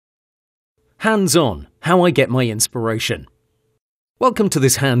Hands-on, how I get my inspiration. Welcome to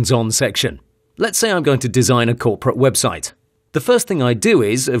this hands-on section. Let's say I'm going to design a corporate website. The first thing I do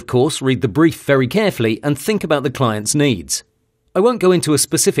is, of course, read the brief very carefully and think about the client's needs. I won't go into a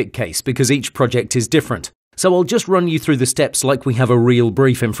specific case because each project is different, so I'll just run you through the steps like we have a real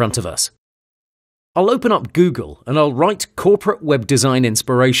brief in front of us. I'll open up Google and I'll write corporate web design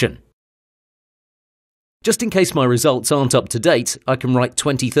inspiration. Just in case my results aren't up to date, I can write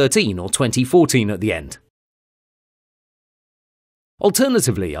 2013 or 2014 at the end.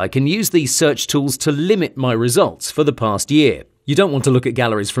 Alternatively, I can use these search tools to limit my results for the past year. You don't want to look at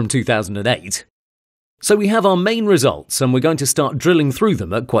galleries from 2008. So we have our main results and we're going to start drilling through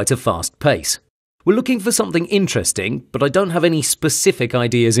them at quite a fast pace. We're looking for something interesting, but I don't have any specific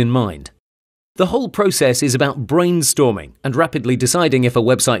ideas in mind. The whole process is about brainstorming and rapidly deciding if a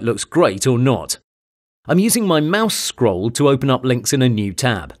website looks great or not. I'm using my mouse scroll to open up links in a new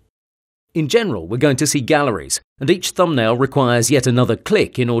tab. In general, we're going to see galleries, and each thumbnail requires yet another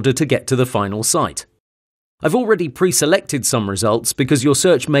click in order to get to the final site. I've already pre-selected some results because your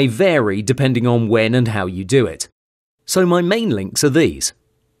search may vary depending on when and how you do it. So my main links are these: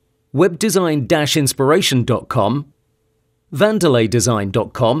 webdesign-inspiration.com,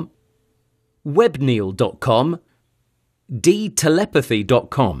 vandelaydesign.com, webneil.com,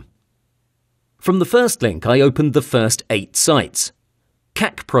 dtelepathy.com. From the first link, I opened the first 8 sites: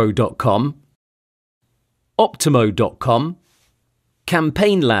 cacpro.com, optimo.com,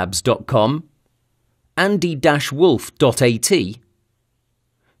 campaignlabs.com, andy-wolf.at,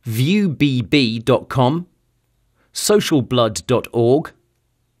 viewbb.com, socialblood.org,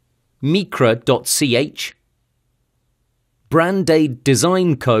 micra.ch,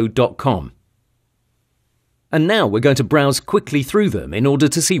 brandaidedesignco.com. And now we're going to browse quickly through them in order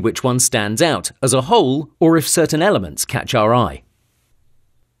to see which one stands out as a whole or if certain elements catch our eye.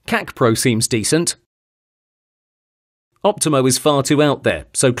 CACPro seems decent. Optimo is far too out there,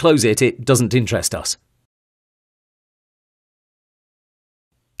 so close it, it doesn't interest us.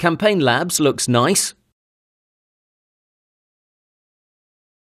 Campaign Labs looks nice.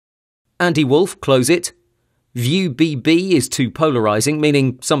 Andy Wolf, close it. ViewBB is too polarizing,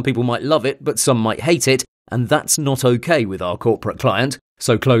 meaning some people might love it, but some might hate it, and that's not okay with our corporate client,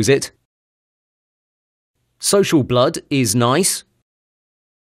 so close it. Social Blood is nice.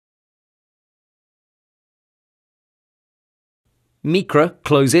 Micra,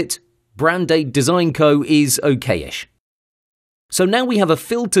 close it. Brandaid Design Co. is okay-ish. So now we have a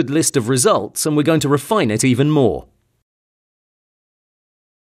filtered list of results and we're going to refine it even more.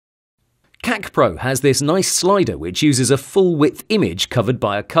 CACPro has this nice slider which uses a full-width image covered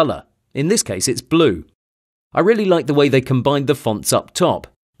by a colour. In this case it's blue. I really like the way they combined the fonts up top.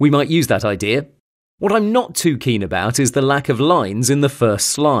 We might use that idea. What I'm not too keen about is the lack of lines in the first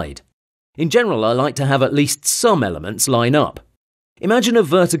slide. In general, I like to have at least some elements line up. Imagine a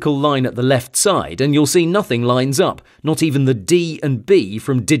vertical line at the left side and you'll see nothing lines up, not even the D and B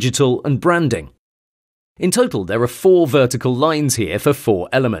from digital and branding. In total, there are 4 vertical lines here for 4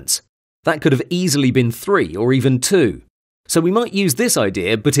 elements. That could have easily been 3 or even 2. So we might use this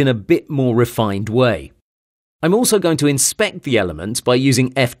idea but in a bit more refined way. I'm also going to inspect the element by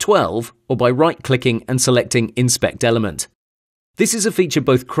using F12 or by right-clicking and selecting Inspect Element. This is a feature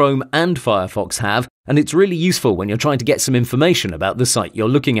both Chrome and Firefox have, and it's really useful when you're trying to get some information about the site you're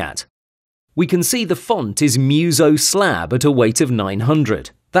looking at. We can see the font is Muso Slab at a weight of 900.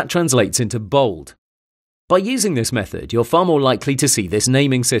 That translates into bold. By using this method, you're far more likely to see this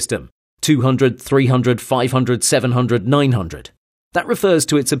naming system: 200, 300, 500, 700, 900. That refers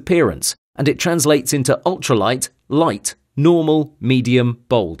to its appearance, and it translates into ultralight, light, normal, medium,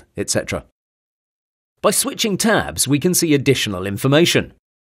 bold, etc. By switching tabs, we can see additional information.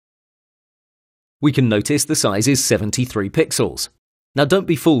 We can notice the size is 73 pixels. Now don't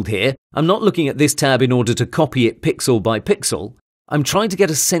be fooled here, I'm not looking at this tab in order to copy it pixel by pixel. I'm trying to get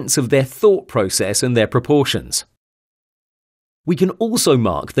a sense of their thought process and their proportions. We can also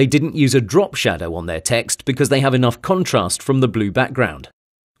mark they didn't use a drop shadow on their text because they have enough contrast from the blue background.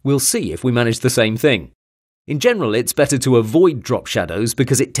 We'll see if we manage the same thing. In general, it's better to avoid drop shadows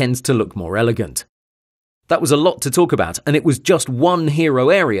because it tends to look more elegant. That was a lot to talk about, and it was just one hero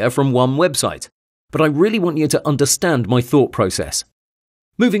area from one website. But I really want you to understand my thought process.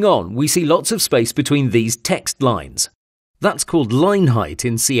 Moving on, we see lots of space between these text lines. That's called line height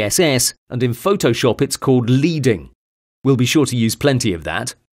in CSS, and in Photoshop it's called leading. We'll be sure to use plenty of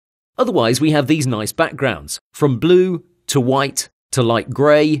that. Otherwise, we have these nice backgrounds, from blue to white to light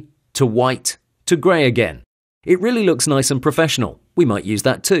grey to white to grey again. It really looks nice and professional. We might use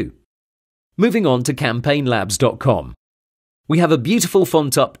that too. Moving on to campaignlabs.com. We have a beautiful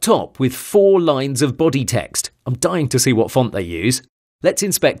font up top with 4 lines of body text. I'm dying to see what font they use. Let's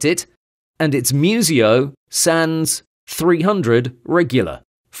inspect it. And it's Museo Sans 300 Regular,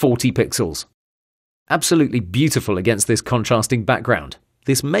 40 pixels. Absolutely beautiful against this contrasting background.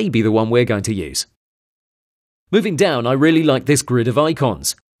 This may be the one we're going to use. Moving down, I really like this grid of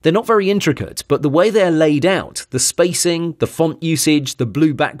icons. They're not very intricate, but the way they're laid out, the spacing, the font usage, the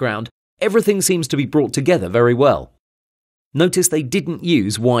blue background, everything seems to be brought together very well. Notice they didn't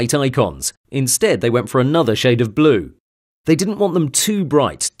use white icons. Instead, they went for another shade of blue. They didn't want them too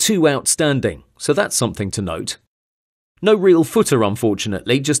bright, too outstanding, so that's something to note. No real footer,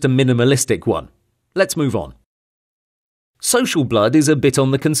 unfortunately, just a minimalistic one. Let's move on. Social Blood is a bit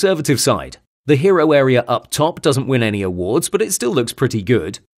on the conservative side. The hero area up top doesn't win any awards, but it still looks pretty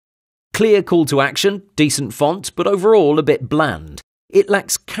good. Clear call to action, decent font, but overall a bit bland. It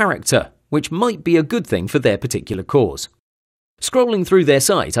lacks character, which might be a good thing for their particular cause. Scrolling through their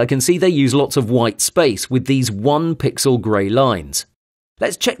site, I can see they use lots of white space with these 1-pixel grey lines.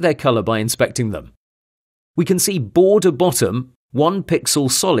 Let's check their colour by inspecting them. We can see border bottom, 1-pixel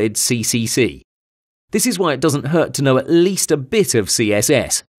solid CCC. This is why it doesn't hurt to know at least a bit of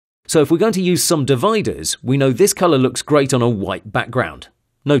CSS. So if we're going to use some dividers, we know this colour looks great on a white background.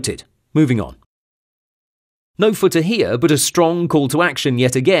 Noted. Moving on. No footer here, but a strong call to action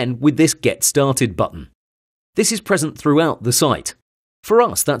yet again with this Get Started button. This is present throughout the site. For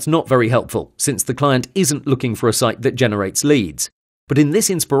us, that's not very helpful, since the client isn't looking for a site that generates leads. But in this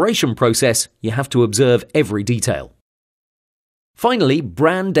inspiration process, you have to observe every detail. Finally,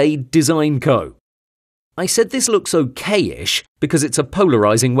 Brand Aid Design Co. I said this looks okay-ish because it's a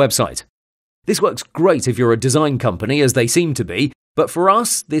polarizing website. This works great if you're a design company, as they seem to be, but for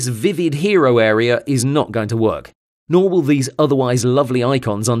us, this vivid hero area is not going to work, nor will these otherwise lovely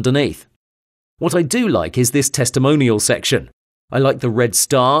icons underneath. What I do like is this testimonial section. I like the red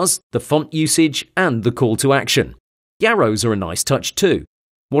stars, the font usage, and the call to action. The arrows are a nice touch too.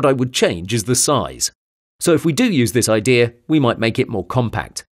 What I would change is the size. So if we do use this idea, we might make it more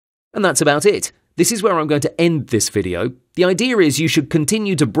compact. And that's about it. This is where I'm going to end this video. The idea is you should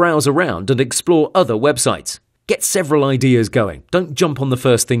continue to browse around and explore other websites. Get several ideas going. Don't jump on the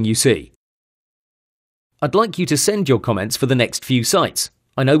first thing you see. I'd like you to send your comments for the next few sites.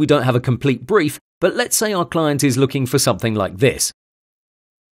 I know we don't have a complete brief, but let's say our client is looking for something like this.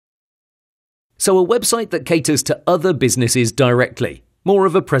 So a website that caters to other businesses directly, more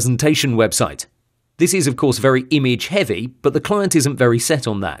of a presentation website. This is of course very image heavy, but the client isn't very set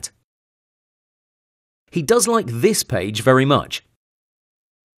on that. He does like this page very much.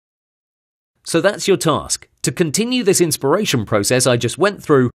 So that's your task, to continue this inspiration process I just went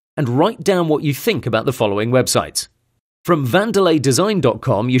through and write down what you think about the following websites. From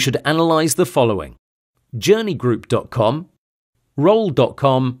vandelaydesign.com, you should analyse the following: journeygroup.com,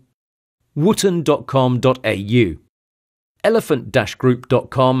 roll.com, wooten.com.au,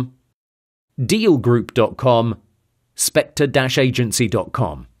 elephant-group.com, dealgroup.com,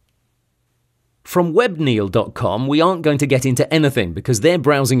 spectre-agency.com. From webneil.com, we aren't going to get into anything because their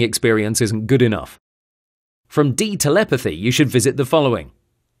browsing experience isn't good enough. From dtelepathy, you should visit the following: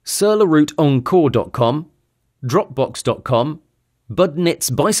 serlerouteencore.com, dropbox.com,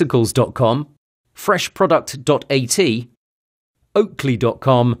 budknitsbicycles.com, freshproduct.at,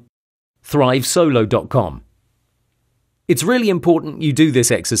 oakley.com, thrivesolo.com. It's really important you do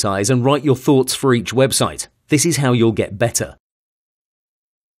this exercise and write your thoughts for each website. This is how you'll get better.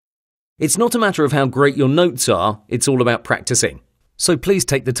 It's not a matter of how great your notes are, it's all about practicing. So please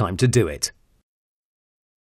take the time to do it.